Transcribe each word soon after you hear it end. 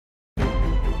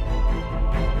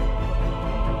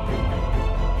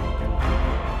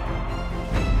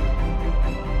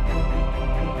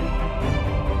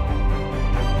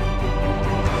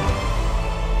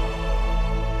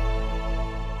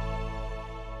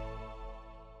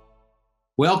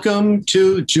Welcome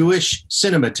to Jewish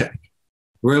Cinémathèque,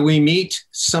 where we meet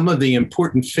some of the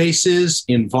important faces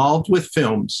involved with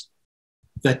films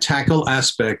that tackle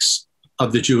aspects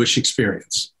of the Jewish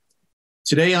experience.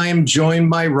 Today, I am joined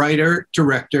by writer,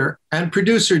 director, and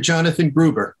producer Jonathan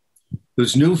Gruber,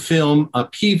 whose new film,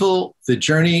 Upheaval, The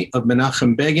Journey of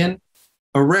Menachem Begin,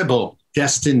 a rebel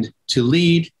destined to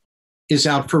lead, is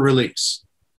out for release.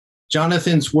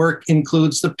 Jonathan's work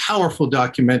includes the powerful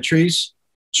documentaries,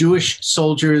 Jewish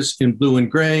Soldiers in Blue and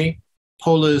Gray,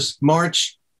 Pola's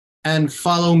March, and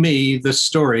Follow Me, the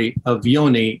story of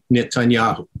Yoni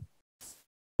Netanyahu.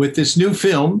 With this new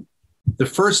film, the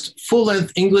first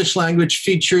full-length English language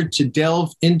feature to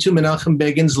delve into Menachem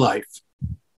Begin's life,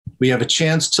 we have a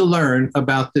chance to learn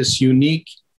about this unique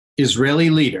Israeli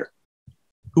leader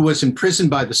who was imprisoned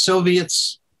by the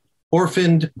Soviets,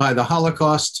 orphaned by the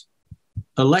Holocaust,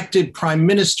 elected prime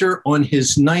minister on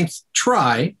his 9th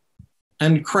try,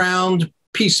 and crowned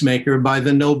peacemaker by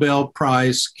the Nobel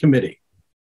Prize Committee.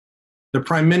 The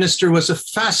prime minister was a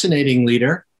fascinating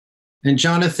leader, and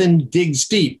Jonathan digs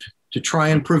deep to try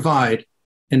and provide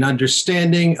an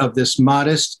understanding of this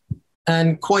modest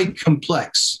and quite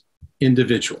complex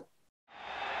individual.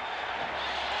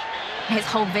 His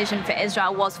whole vision for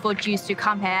Israel was for Jews to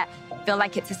come here, feel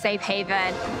like it's a safe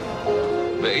haven.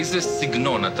 באיזה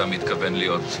סגנון אתה מתכוון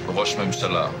להיות ראש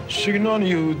ממשלה? סגנון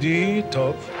יהודי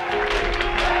טוב.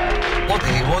 What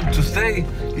he wants to say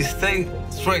is stay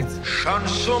straight.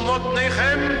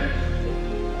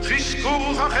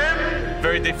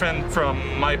 Very different from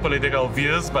my political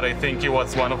views, but I think he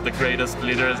was one of the greatest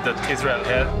leaders that Israel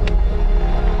had.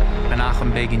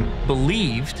 Menachem Begin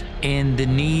believed in the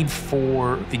need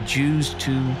for the Jews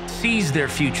to seize their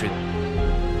future.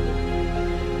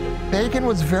 Begin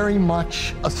was very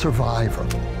much a survivor.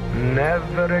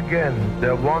 Never again.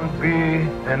 There won't be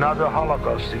another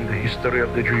Holocaust in the history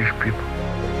of the Jewish people.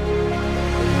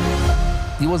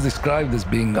 He was described as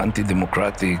being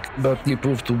anti-democratic, but he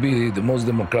proved to be the most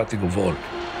democratic of all.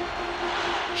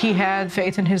 He had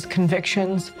faith in his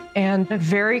convictions and a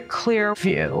very clear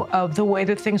view of the way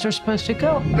that things are supposed to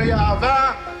go.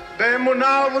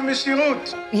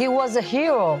 He was a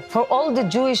hero for all the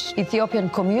Jewish Ethiopian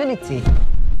community.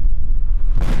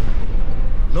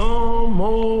 No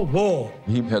more war.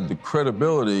 He had the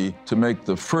credibility to make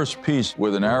the first peace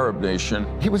with an Arab nation.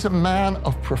 He was a man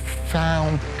of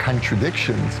profound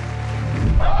contradictions.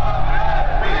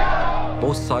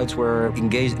 Both sides were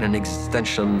engaged in an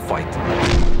existential fight.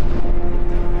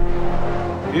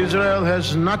 Israel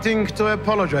has nothing to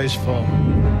apologize for.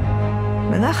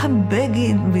 Menachem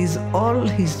Begin, with all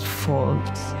his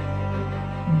faults,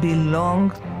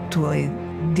 belonged to a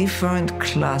different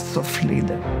class of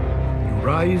leader.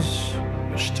 Rise,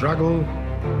 struggle,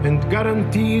 and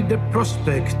guarantee the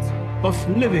prospect of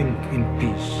living in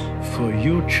peace for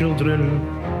your children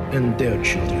and their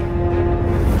children.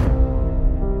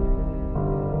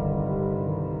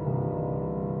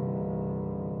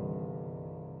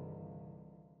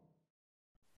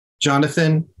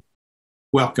 Jonathan,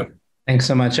 welcome. Thanks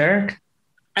so much, Eric.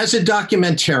 As a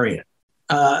documentarian,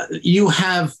 you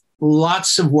have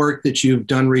lots of work that you've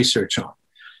done research on.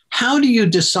 How do you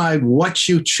decide what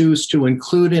you choose to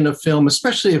include in a film,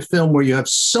 especially a film where you have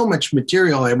so much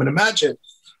material, I would imagine,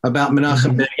 about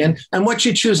Menachem Begin, and what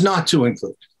you choose not to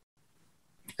include?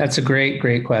 That's a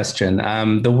great question.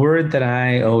 The word that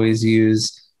I always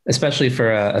use, especially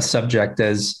for a subject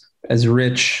as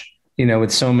rich,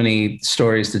 with so many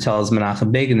stories to tell as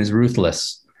Menachem Begin, is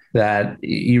ruthless. That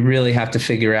you really have to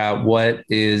figure out what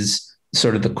is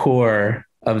sort of the core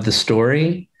of the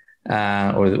story,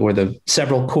 or the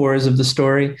several cores of the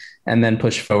story, and then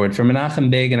push forward. For Menachem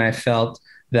Begin, I felt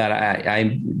that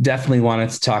I definitely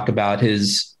wanted to talk about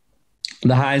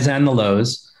the highs and the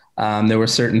lows. There were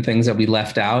certain things that we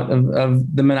left out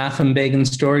of the Menachem Begin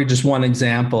story. Just one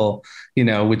example,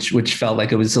 which felt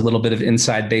like it was a little bit of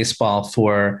inside baseball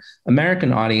for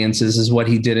American audiences, is what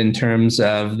he did in terms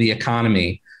of the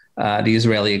economy, the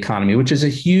Israeli economy, which is a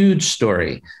huge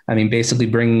story. I mean, basically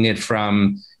bringing it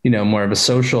from more of a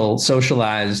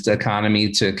socialized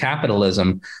economy to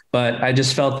capitalism. But I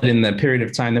just felt that in the period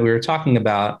of time that we were talking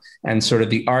about, and sort of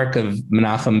the arc of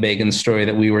Menachem Begin's story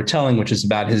that we were telling, which is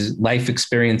about his life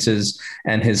experiences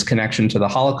and his connection to the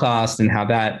Holocaust and how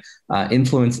that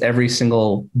influenced every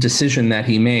single decision that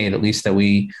he made, at least that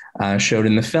we showed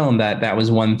in the film, that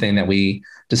was one thing that we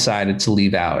decided to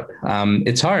leave out.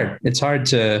 It's hard. It's hard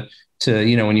to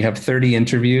when you have 30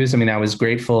 interviews. I mean, I was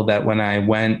grateful that when I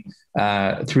went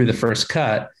through the first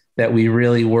cut, that we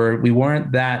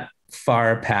weren't that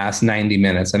far past 90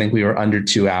 minutes. I think we were under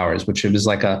 2 hours, which it was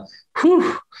like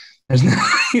There's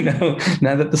no,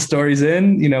 now that the story's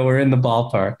in, we're in the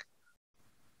ballpark.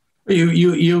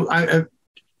 You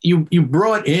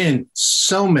brought in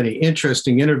so many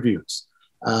interesting interviews,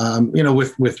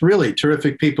 with really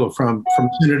terrific people from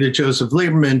Senator Joseph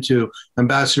Lieberman to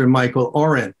Ambassador Michael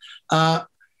Oren,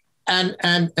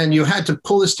 and you had to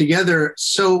pull this together.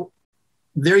 So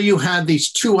there you had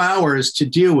these 2 hours to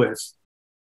deal with.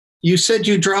 You said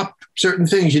you dropped certain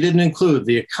things you didn't include,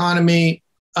 the economy.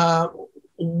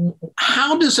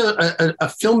 How does a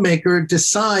filmmaker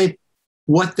decide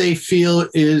what they feel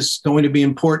is going to be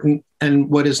important and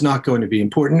what is not going to be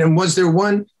important? And was there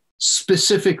one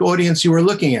specific audience you were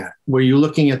looking at? Were you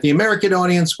looking at the American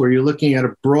audience? Were you looking at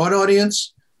a broad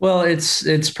audience? Well,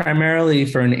 it's primarily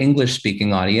for an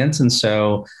English-speaking audience, and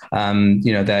so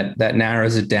that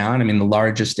narrows it down. I mean, the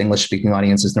largest English-speaking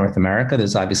audience is North America.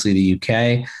 There's obviously the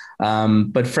UK,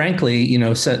 but frankly,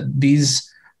 so these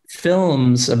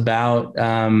films about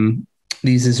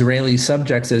these Israeli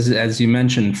subjects, as you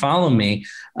mentioned, Follow Me,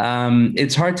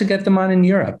 it's hard to get them on in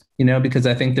Europe, because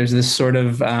I think there's this sort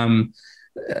of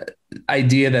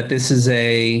idea that this is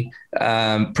a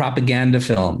propaganda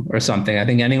film or something. I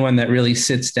think anyone that really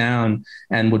sits down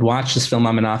and would watch this film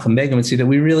on Menachem Begin would see that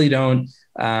we really don't,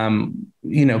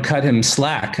 cut him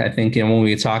slack. I think when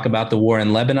we talk about the war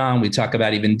in Lebanon, we talk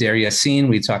about even Deir Yassin,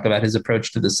 we talk about his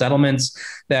approach to the settlements,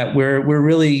 that we're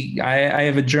really, I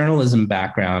have a journalism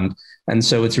background. And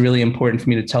so it's really important for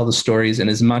me to tell the stories in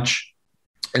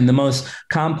the most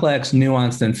complex,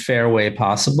 nuanced, and fair way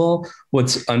possible.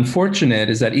 What's unfortunate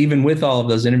is that even with all of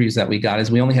those interviews that we got,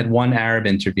 is we only had one Arab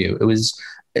interview. It was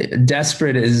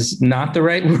desperate is not the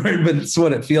right word, but it's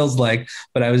what it feels like.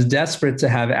 But I was desperate to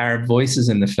have Arab voices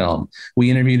in the film. We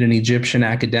interviewed an Egyptian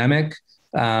academic,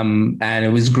 and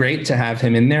it was great to have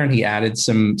him in there, and he added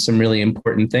some really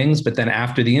important things. But then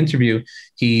after the interview,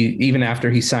 even after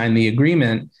he signed the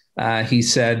agreement, he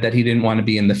said that he didn't want to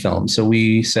be in the film. So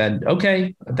we said,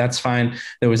 okay, that's fine.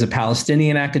 There was a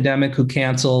Palestinian academic who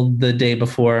canceled the day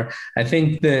before. I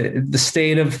think the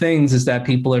state of things is that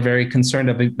people are very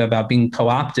concerned about being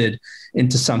co-opted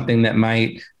into something that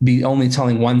might be only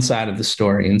telling one side of the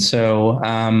story. And so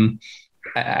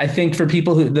I think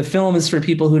the film is for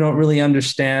people who don't really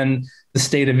understand the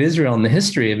state of Israel and the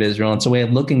history of Israel. It's a way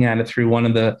of looking at it through one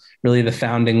of the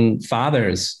founding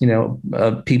fathers.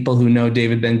 People who know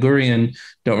David Ben-Gurion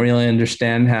don't really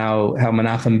understand how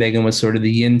Menachem Begin was sort of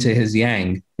the yin to his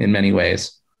yang in many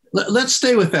ways. Let's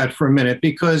stay with that for a minute,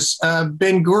 because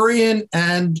Ben-Gurion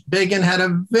and Begin had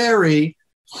a very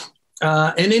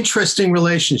an interesting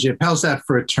relationship. How's that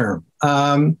for a term?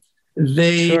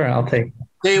 Sure, I'll take.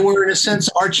 They were, in a sense,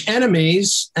 arch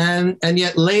enemies, and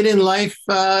yet late in life,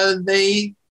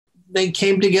 they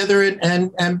came together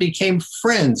and became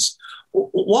friends.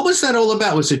 What was that all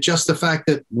about? Was it just the fact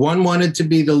that one wanted to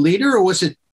be the leader, or was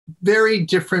it very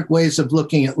different ways of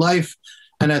looking at life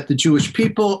and at the Jewish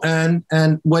people and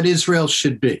what Israel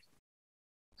should be?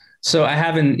 So I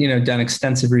haven't, done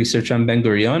extensive research on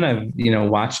Ben-Gurion. I've,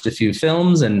 watched a few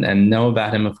films and know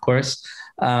about him, of course.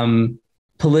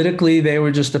 Politically, they were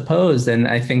just opposed. And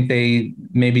I think they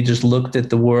maybe just looked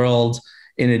at the world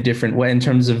in a different way in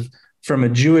terms of, from a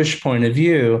Jewish point of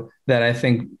view, that I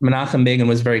think Menachem Begin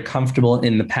was very comfortable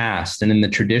in the past and in the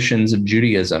traditions of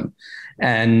Judaism.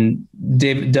 And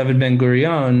David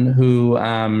Ben-Gurion,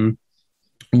 who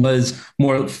was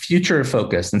more future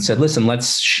focused and said, listen,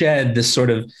 let's shed this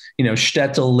sort of,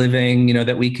 shtetl living,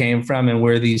 that we came from, and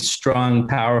we're these strong,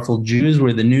 powerful Jews,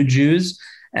 we're the new Jews.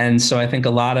 And so I think a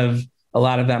lot of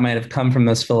that might have come from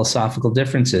those philosophical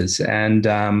differences. And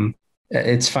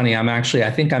it's funny,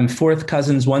 I think I'm fourth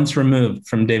cousins once removed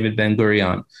from David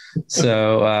Ben-Gurion.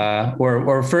 So,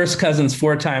 or first cousins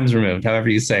 4 times removed, however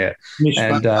you say it.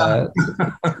 And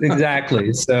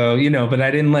exactly. So, but I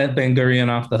didn't let Ben-Gurion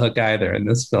off the hook either in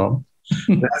this film.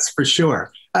 That's for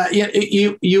sure.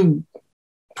 You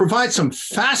provide some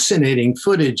fascinating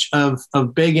footage of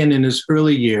Begin in his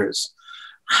early years.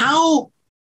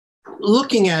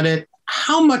 Looking at it,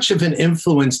 how much of an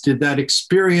influence did that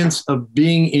experience of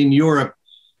being in Europe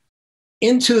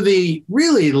into the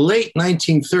really late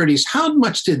 1930s, how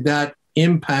much did that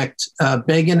impact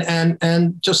Begin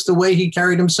and just the way he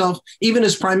carried himself, even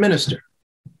as prime minister?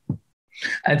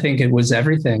 I think it was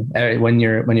everything. When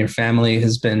your family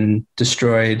has been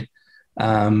destroyed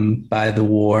by the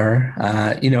war,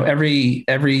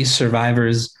 every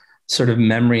survivor's sort of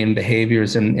memory and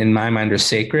behaviors in my mind are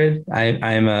sacred. I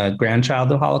am a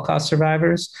grandchild of Holocaust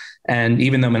survivors. And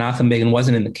even though Menachem Begin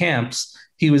wasn't in the camps,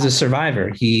 he was a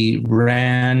survivor. He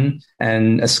ran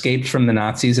and escaped from the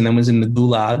Nazis and then was in the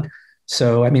Gulag.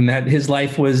 So, I mean, that his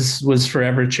life was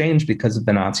forever changed because of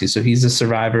the Nazis. So he's a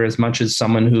survivor as much as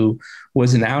someone who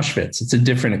was in Auschwitz. It's a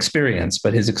different experience,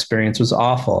 but his experience was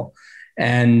awful.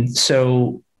 And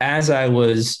so as I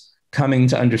was coming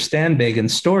to understand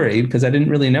Begin's story, because I didn't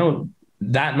really know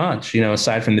that much,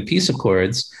 aside from the peace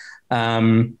accords,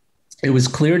 it was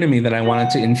clear to me that I wanted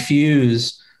to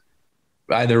infuse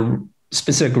either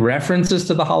specific references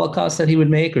to the Holocaust that he would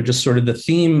make, or just sort of the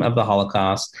theme of the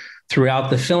Holocaust throughout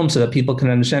the film, so that people can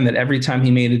understand that every time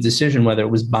he made a decision, whether it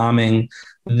was bombing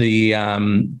the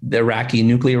Iraqi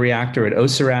nuclear reactor at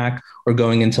Osirak or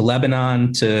going into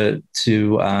Lebanon to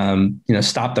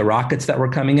stop the rockets that were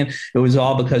coming in, it was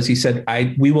all because he said,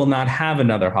 we will not have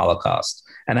another Holocaust,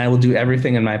 and I will do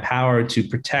everything in my power to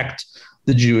protect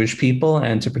the Jewish people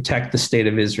and to protect the state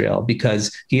of Israel,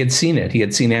 because he had seen it. He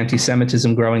had seen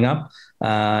anti-Semitism growing up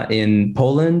in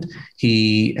Poland.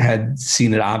 He had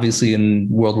seen it obviously in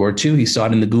World War II. He saw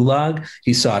it in the Gulag.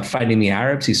 He saw it fighting the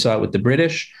Arabs. He saw it with the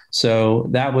British. So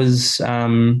that was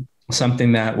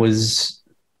something that was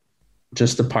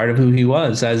just a part of who he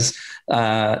was. As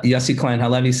Yossi Klein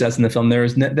Halevi says in the film, there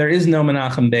is no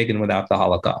Menachem Begin without the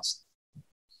Holocaust.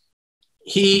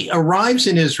 He arrives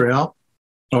in Israel,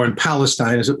 or in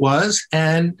Palestine as it was,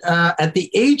 and at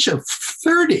the age of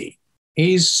 30,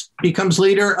 he becomes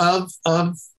leader of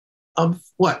the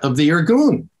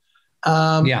Irgun.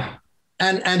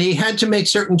 And he had to make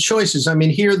certain choices. I mean,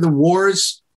 here the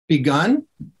war's begun.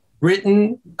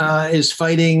 Britain is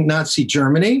fighting Nazi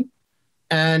Germany,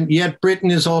 and yet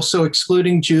Britain is also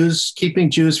excluding Jews, keeping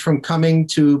Jews from coming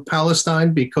to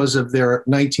Palestine because of their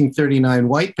 1939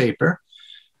 white paper.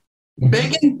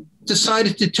 Begin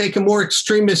decided to take a more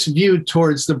extremist view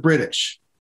towards the British.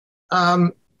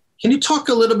 Can you talk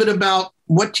a little bit about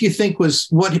what do you think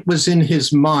was in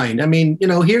his mind? I mean,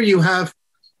 here you have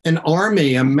an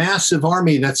army, a massive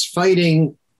army that's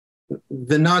fighting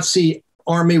the Nazi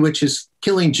army, which is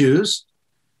killing Jews,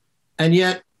 and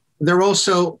yet they're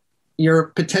also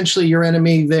potentially your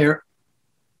enemy there.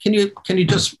 Can you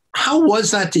just, how was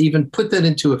that to even put that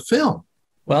into a film?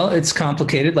 Well, it's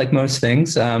complicated, like most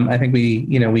things. I think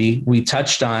we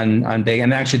touched on Begin,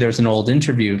 and actually there's an old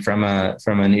interview from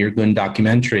an Irgun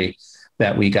documentary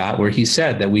that we got where he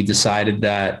said that we decided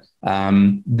that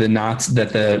the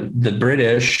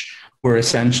British were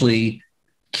essentially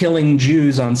killing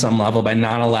Jews on some level by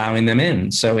not allowing them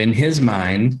in. So in his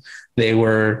mind, they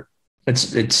were,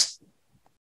 it's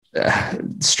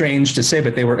strange to say,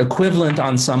 but they were equivalent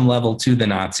on some level to the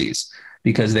Nazis,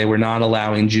 because they were not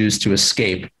allowing Jews to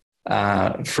escape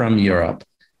from Europe.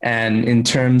 And in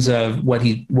terms of what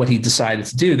he decided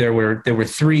to do, there were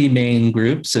three main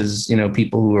groups, as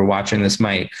people who are watching this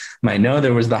might know.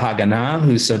 There was the Haganah,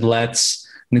 who said, let's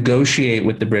negotiate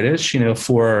with the British,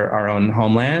 for our own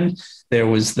homeland. There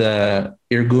was the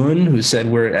Irgun, who said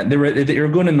the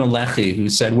Irgun and the Lehi, who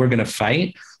said we're going to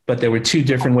fight, but there were two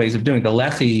different ways of doing it. The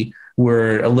Lehi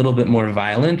were a little bit more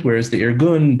violent, whereas the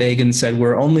Irgun, Begin said,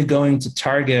 we're only going to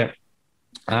target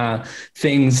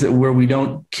things where we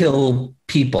don't kill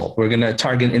people. We're going to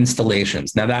target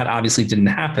installations. Now, that obviously didn't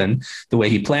happen the way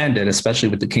he planned it, especially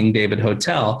with the King David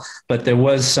Hotel, but there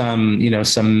was some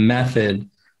method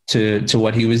to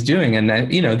what he was doing. And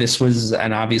this was,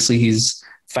 and obviously he's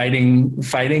fighting,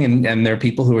 and there are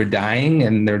people who are dying,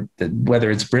 and whether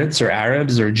it's Brits or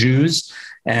Arabs or Jews,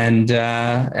 and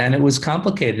it was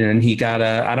complicated. And he got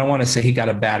I don't want to say he got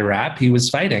a bad rap. He was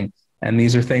fighting. And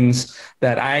these are things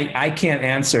that I can't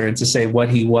answer to say what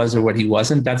he was or what he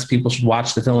wasn't. That's, people should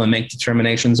watch the film and make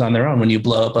determinations on their own. When you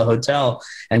blow up a hotel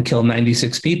and kill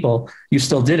 96 people, you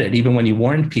still did it, even when you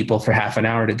warned people for half an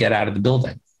hour to get out of the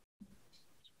building.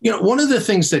 One of the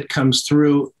things that comes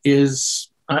through is,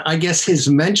 I guess, his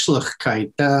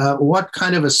Menschlichkeit, what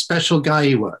kind of a special guy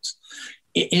he was.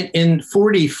 In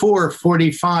 44,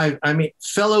 45, I mean,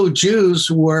 fellow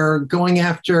Jews were going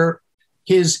after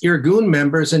his Irgun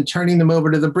members and turning them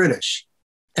over to the British.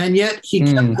 And yet he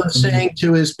kept on saying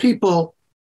to his people,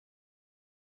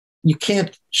 you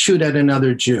can't shoot at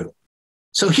another Jew.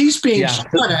 So he's being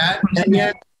shot at, and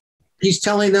yet he's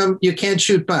telling them you can't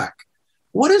shoot back.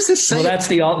 What does this say? Well,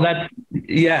 specifically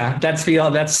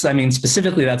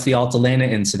that's the Alta Lena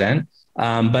incident.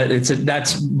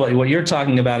 But what you're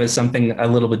talking about is something a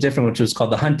little bit different, which was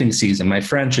called the hunting season. My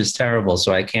French is terrible,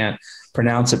 so I can't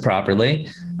pronounce it properly.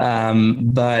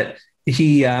 But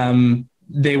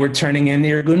they were turning in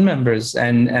Irgun members.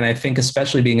 And I think,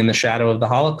 especially being in the shadow of the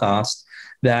Holocaust,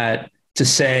 that to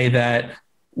say that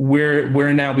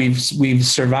we've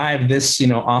survived this,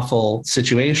 awful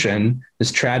situation,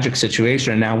 this tragic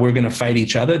situation, and now we're going to fight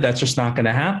each other. That's just not going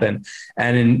to happen.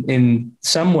 And in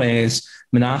some ways,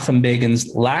 Menachem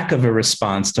Begin's lack of a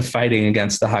response to fighting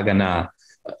against the Haganah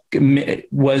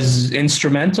was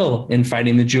instrumental in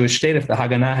fighting the Jewish state. If the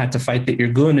Haganah had to fight the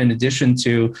Irgun in addition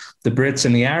to the Brits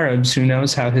and the Arabs, who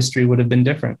knows how history would have been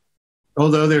different.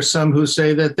 Although there's some who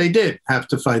say that they did have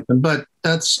to fight them, but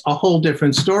that's a whole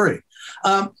different story.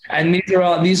 And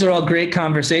these are all great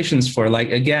conversations for,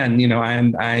 like, again, you know,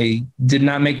 I did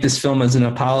not make this film as an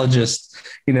apologist,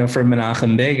 you know, for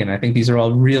Menachem Begin. I think these are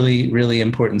all really, really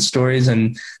important stories.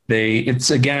 And it's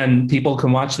again, people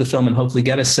can watch the film and hopefully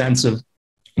get a sense of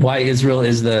why Israel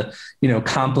is the, you know,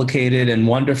 complicated and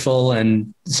wonderful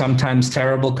and sometimes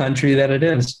terrible country that it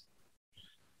is.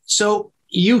 So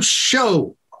you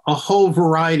show a whole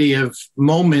variety of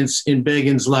moments in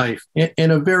Begin's life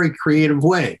in a very creative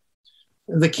way.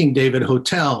 The King David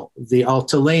Hotel, the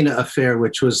Altalena affair,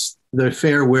 which was the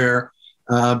affair where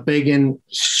Begin's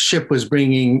ship was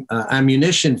bringing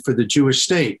ammunition for the Jewish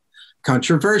state.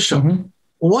 Controversial. Mm-hmm.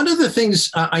 One of the things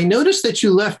I noticed that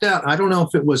you left out, I don't know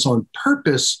if it was on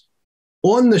purpose,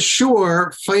 on the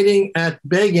shore fighting at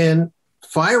Begin,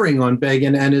 firing on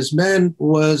Begin and his men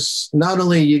was not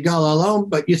only Yigal Allon,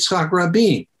 but Yitzhak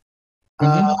Rabin.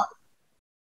 Mm-hmm.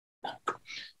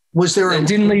 Was there It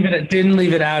didn't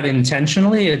leave it out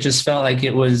intentionally. It just felt like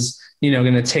it was, you know,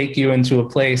 going to take you into a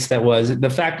place that was, the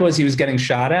fact was he was getting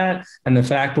shot at, and the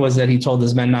fact was that he told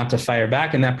his men not to fire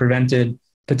back, and that prevented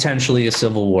potentially a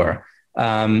civil war.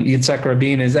 Yitzhak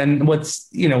Rabin is, and what's,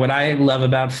 you know, what I love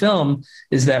about film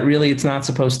is that really it's not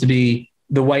supposed to be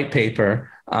the white paper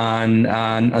on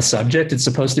a subject. It's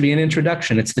supposed to be an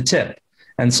introduction. It's the tip.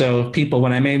 And so people,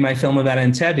 when I made my film about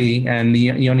Entebbe and the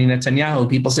Yoni Netanyahu,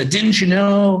 people said, didn't you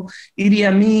know Idi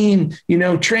Amin, you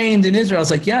know, trained in Israel? I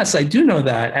was like, yes, I do know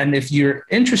that. And if you're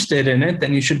interested in it,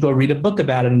 then you should go read a book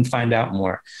about it and find out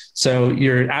more. So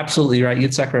you're absolutely right.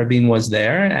 Yitzhak Rabin was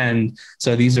there. And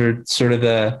so these are sort of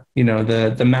the, you know,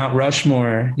 the Mount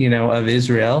Rushmore, you know, of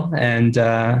Israel. And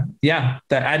yeah,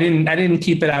 that I didn't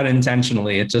keep it out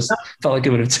intentionally. It just felt like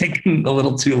it would have taken a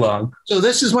little too long. So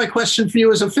this is my question for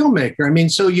you as a filmmaker. I mean,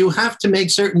 so you have to make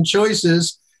certain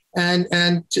choices and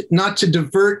not to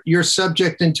divert your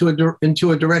subject into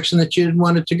a direction that you didn't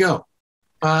want it to go.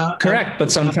 Correct.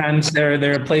 But sometimes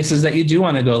there are places that you do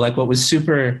want to go. Like what was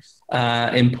super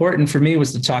important for me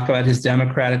was to talk about his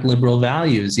democratic liberal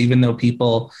values, even though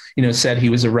people, you know, said he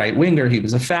was a right winger, he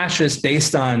was a fascist,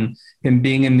 based on him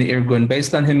being in the Irgun,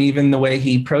 based on him, even the way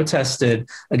he protested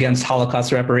against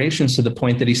Holocaust reparations, to the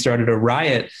point that he started a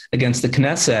riot against the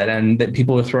Knesset and that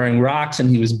people were throwing rocks, and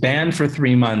he was banned for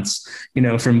 3 months, you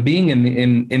know, from being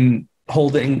in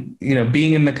holding, you know,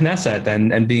 being in the Knesset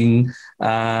and being,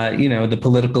 you know, the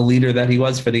political leader that he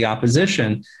was for the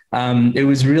opposition. It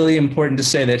was really important to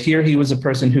say that here he was a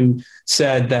person who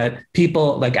said that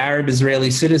people like Arab Israeli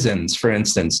citizens, for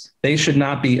instance, they should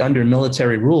not be under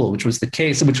military rule, which was the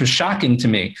case, which was shocking to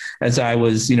me as I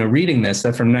was, you know, reading this,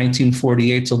 that from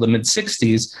 1948 till the mid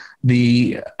 60s,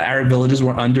 the Arab villages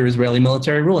were under Israeli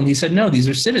military rule. And he said, no, these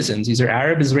are citizens. These are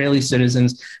Arab Israeli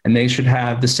citizens, and they should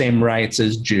have the same rights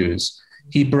as Jews.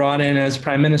 He brought in, as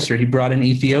prime minister, he brought in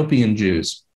Ethiopian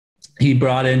Jews.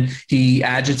 He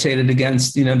agitated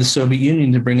against, you know, the Soviet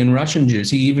Union to bring in Russian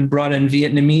Jews. He even brought in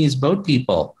Vietnamese boat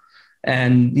people.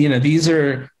 And, you know, these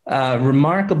are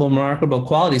remarkable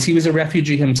qualities. He was a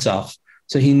refugee himself,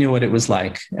 so he knew what it was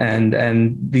like.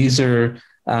 And these are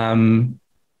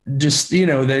just, you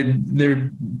know,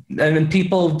 they're and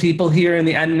people here in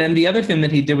and the other thing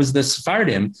that he did was the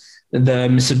Sephardim, the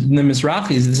Mizrachis.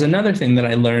 This is another thing that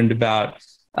I learned about,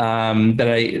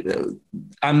 that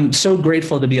I'm so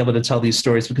grateful to be able to tell these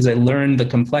stories, because I learned the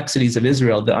complexities of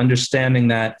Israel, the understanding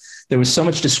that there was so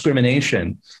much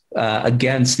discrimination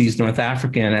against these North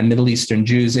African and Middle Eastern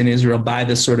Jews in Israel by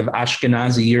the sort of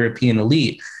Ashkenazi European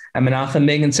elite. And Menachem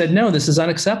Begin said, no, this is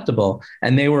unacceptable.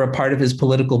 And they were a part of his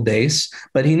political base.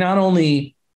 But he not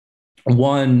only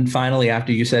won finally,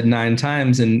 after you said 9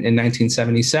 times in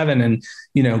 1977, and,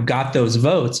 you know, got those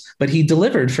votes, but he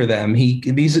delivered for them.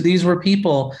 These were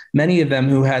people, many of them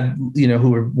who had, you know,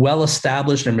 who were well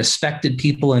established and respected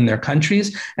people in their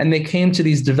countries. And they came to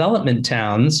these development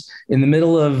towns in the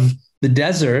middle of the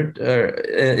desert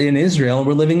in Israel, and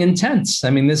were living in tents. I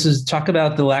mean, this is, talk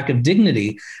about the lack of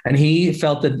dignity. And he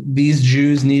felt that these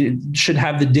Jews should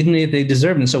have the dignity that they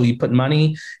deserve. And so he put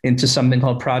money into something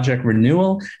called Project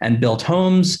Renewal, and built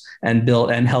homes and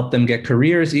helped them get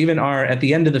careers. Even at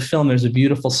the end of the film, there's a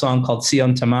beautiful song called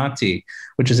Sion Tamati,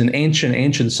 which is an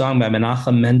ancient song by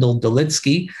Menachem Mendel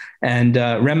Dolitsky. And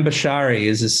Rem Bashari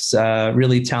is this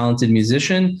really talented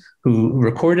musician who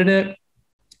recorded it.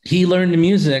 He learned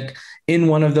music in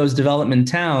one of those development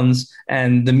towns,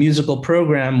 and the musical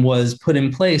program was put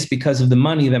in place because of the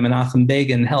money that Menachem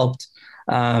Begin helped,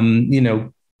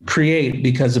 create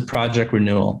because of Project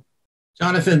Renewal.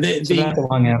 Jonathan, that's a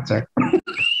long answer.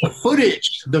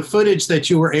 The footage that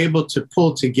you were able to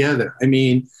pull together, I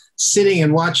mean, sitting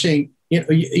and watching,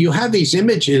 you have these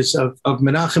images of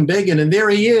Menachem Begin, and there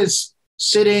he is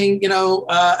sitting,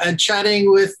 and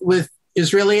chatting with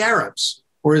Israeli Arabs,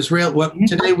 or what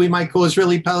today we might call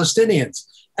Israeli Palestinians.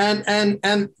 And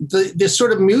the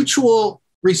sort of mutual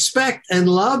respect and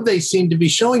love they seem to be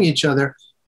showing each other.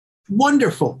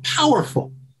 Wonderful,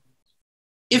 powerful.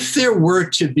 If there were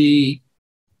to be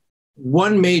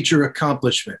one major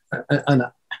accomplishment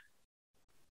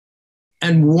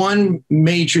and one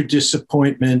major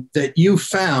disappointment that you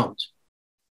found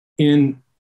in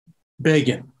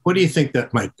Begin, what do you think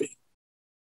that might be?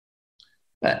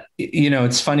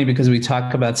 It's funny because we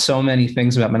talk about so many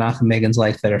things about Menachem Begin's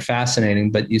life that are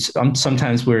fascinating, but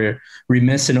sometimes we're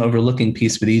remiss in overlooking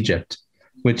peace with Egypt,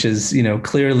 which is,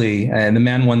 clearly, and the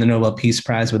man won the Nobel Peace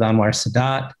Prize with Anwar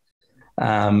Sadat.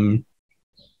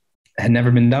 Had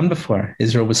never been done before.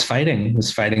 Israel was fighting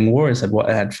wars,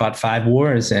 had fought 5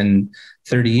 wars in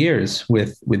 30 years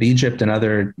with Egypt and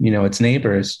other, its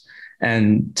neighbors.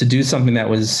 And to do something that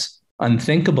was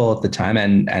unthinkable at the time,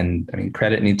 and I mean,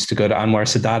 credit needs to go to Anwar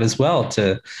Sadat as well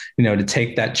to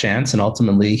take that chance. And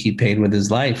ultimately he paid with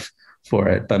his life for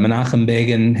it. But Menachem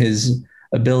Begin, his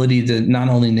ability to not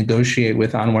only negotiate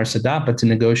with Anwar Sadat, but to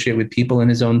negotiate with people in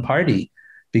his own party,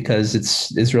 because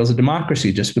Israel's a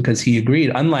democracy, just because he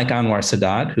agreed, unlike Anwar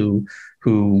Sadat, who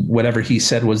whatever he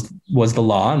said was the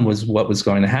law and was what was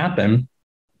going to happen.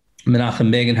 Menachem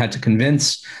Begin had to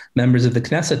convince members of the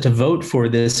Knesset to vote for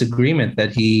this agreement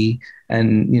that he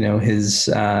and his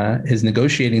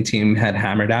negotiating team had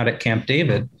hammered out at Camp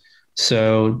David.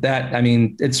 So that, I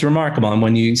mean, it's remarkable. And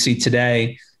when you see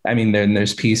today, I mean,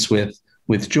 there's peace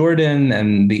with Jordan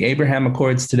and the Abraham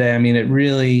Accords today. I mean, it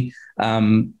really,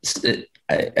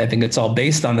 I think it's all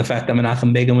based on the fact that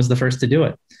Menachem Begin was the first to do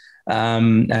it.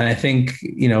 And I think,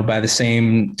 by the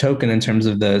same token, in terms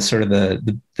of the sort of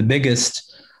the biggest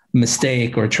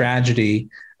mistake or tragedy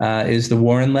is the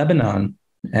war in Lebanon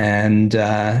and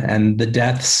the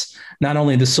deaths, not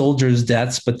only the soldiers'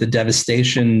 deaths, but the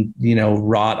devastation,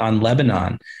 wrought on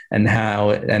Lebanon and how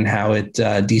it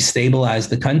destabilized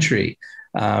the country.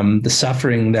 The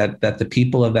suffering that the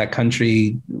people of that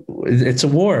country, it's a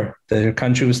war. The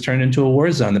country was turned into a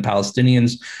war zone. The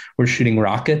Palestinians were shooting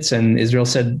rockets, and Israel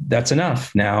said, that's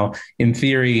enough. Now, in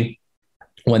theory,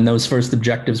 when those first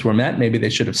objectives were met, maybe they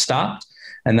should have stopped.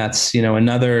 And that's,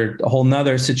 a whole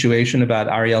nother situation about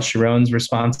Ariel Sharon's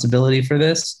responsibility for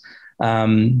this.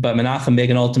 But Menachem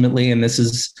Begin ultimately, and this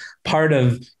is part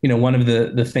of, one of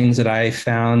the things that I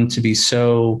found to be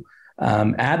so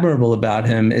admirable about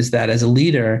him, is that as a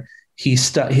leader, he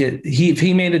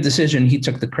made a decision, he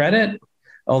took the credit,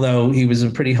 although he was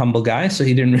a pretty humble guy, so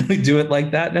he didn't really do it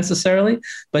like that necessarily,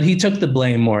 but he took the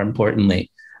blame, more importantly.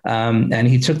 And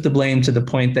he took the blame to the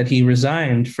point that he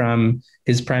resigned from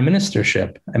his prime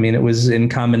ministership. I mean, it was in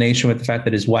combination with the fact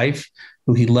that his wife,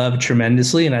 who he loved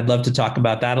tremendously, and I'd love to talk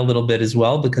about that a little bit as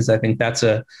well, because I think that's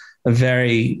a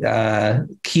very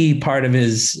key part of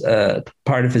his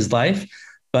life.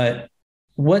 But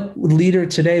what leader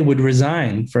today would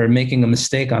resign for making a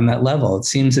mistake on that level? It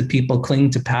seems that people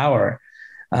cling to power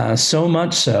so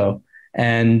much so.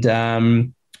 And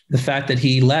the fact that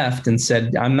he left and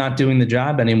said, I'm not doing the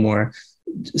job anymore,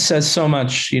 says so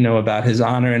much, about his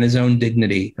honor and his own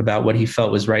dignity, about what he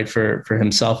felt was right for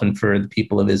himself and for the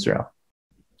people of Israel.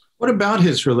 What about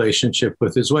his relationship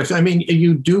with his wife? I mean,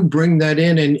 you do bring that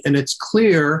in, and it's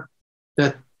clear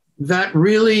that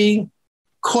really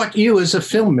caught you as a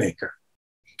filmmaker.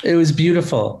 It was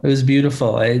beautiful. It was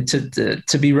beautiful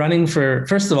to be running for,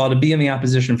 first of all, to be in the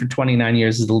opposition for 29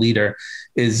 years as the leader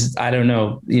is, I don't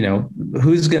know,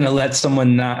 who's going to let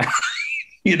someone not,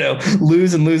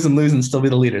 lose and still be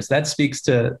the leader. So that speaks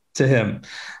to him.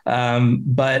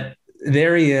 But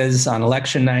there he is on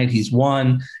election night. He's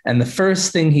won. And the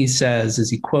first thing he says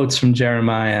is he quotes from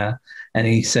Jeremiah, and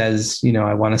he says,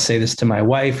 I want to say this to my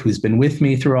wife who's been with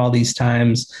me through all these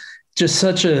times. Just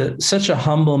such a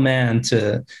humble man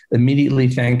to immediately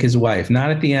thank his wife,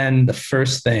 not at the end, the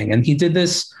first thing. And he did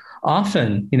this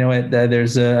often,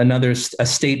 there's a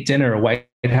state dinner, a White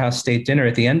House state dinner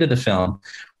at the end of the film,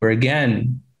 where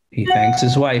again, he thanks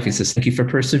his wife. He says, thank you for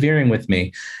persevering with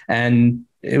me. And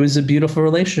it was a beautiful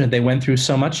relationship. They went through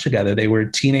so much together. They were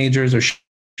teenagers, or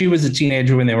she was a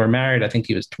teenager when they were married. I think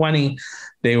he was 20.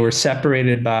 They were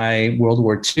separated by World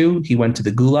War II. He went to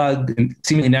the Gulag, and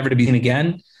seemingly never to be seen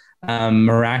again.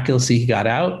 Miraculously, he got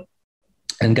out.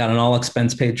 and got an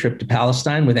all-expense paid trip to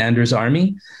Palestine with Andrew's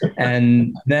army,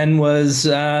 and then was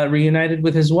reunited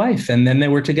with his wife. And then they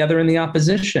were together in the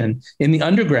opposition, in the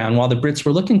underground, while the Brits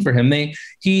were looking for him.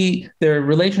 Their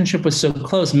relationship was so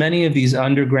close. Many of these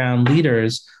underground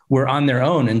leaders were on their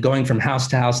own and going from house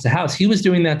to house to house. He was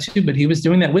doing that too, but he was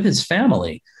doing that with his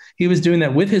family. He was doing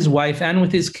that with his wife and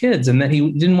with his kids, and that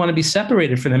he didn't want to be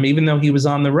separated from them, even though he was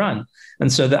on the run.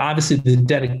 And so obviously the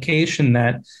dedication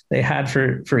that they had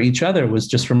for each other was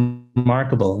just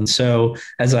remarkable. And so,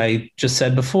 as I just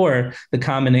said before, the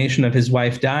combination of his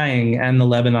wife dying and the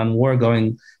Lebanon war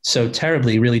going so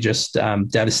terribly really just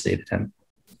devastated him.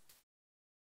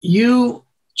 You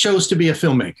chose to be a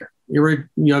filmmaker. You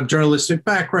have a journalistic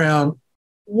background.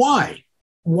 Why?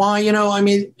 Why,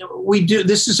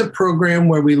 this is a program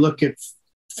where we look at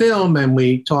film and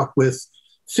we talk with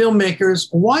filmmakers.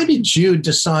 Why did you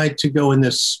decide to go in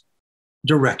this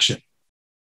direction?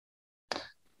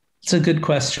 It's a good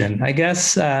question. I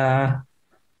guess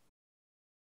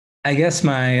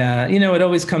my, it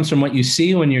always comes from what you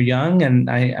see when you're young. And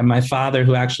my father,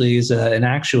 who actually is an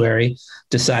actuary,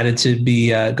 decided to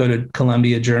go to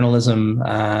Columbia Journalism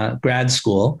grad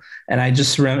school. And I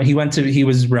just remember he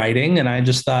was writing, and I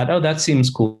just thought, oh, that seems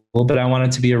cool, but I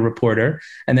wanted to be a reporter.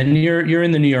 And then you're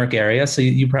in the New York area, so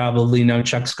you probably know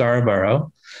Chuck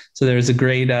Scarborough. So there's a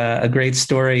great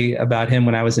story about him.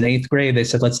 When I was in 8th grade, they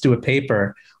said, let's do a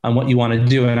paper on what you want to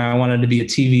do. And I wanted to be a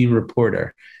TV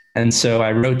reporter. And so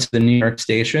I wrote to the New York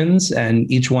stations, and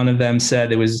each one of them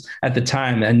said, it was at the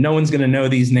time, and no one's going to know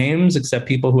these names except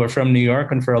people who are from New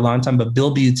York and for a long time, but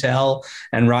Bill Butel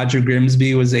and Roger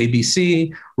Grimsby was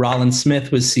ABC, Rollin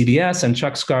Smith was CBS, and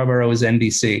Chuck Scarborough was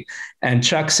NBC. And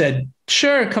Chuck said,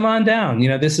 sure, come on down.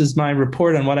 This is my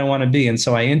report on what I want to be. And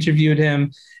so I interviewed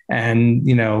him. And,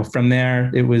 from there,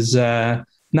 it was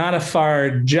not a far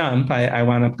jump. I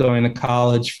wound up going to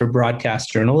college for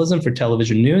broadcast journalism, for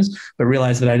television news, but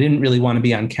realized that I didn't really want to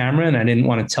be on camera and I didn't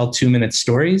want to tell 2-minute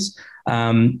stories,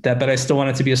 but I still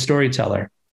wanted to be a storyteller.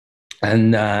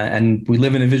 And we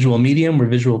live in a visual medium. We're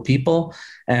visual people,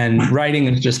 and writing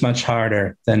is just much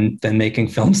harder than making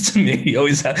films to me.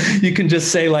 You can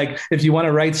just say, like, if you want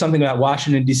to write something about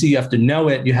Washington, D.C., you have to know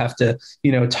it. You have to,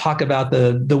 talk about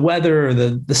the weather or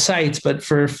the sights. But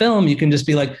for film, you can just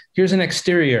be like, here's an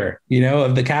exterior,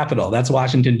 of the Capitol. That's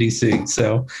Washington, D.C.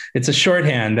 So it's a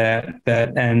shorthand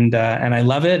and I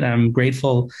love it. I'm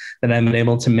grateful that I'm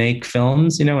able to make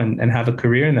films, and have a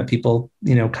career, and that people,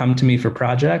 come to me for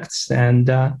projects. And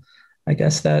I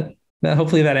guess that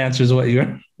hopefully that answers what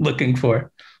you're looking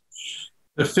for.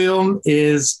 The film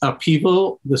is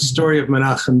Upheaval, the story of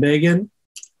Menachem Begin,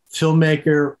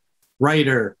 filmmaker,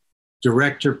 writer,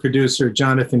 director, producer,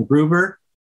 Jonathan Gruber.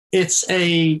 It's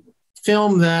a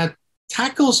film that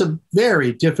tackles a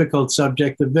very difficult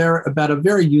subject, about a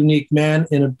very unique man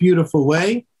in a beautiful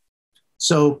way.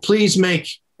 So please make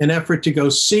an effort to go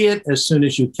see it as soon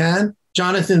as you can.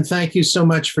 Jonathan, thank you so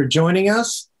much for joining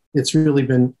us. It's really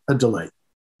been a delight.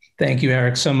 Thank you,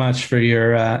 Eric, so much for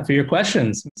your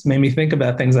questions. It's made me think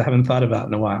about things I haven't thought about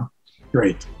in a while.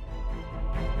 Great.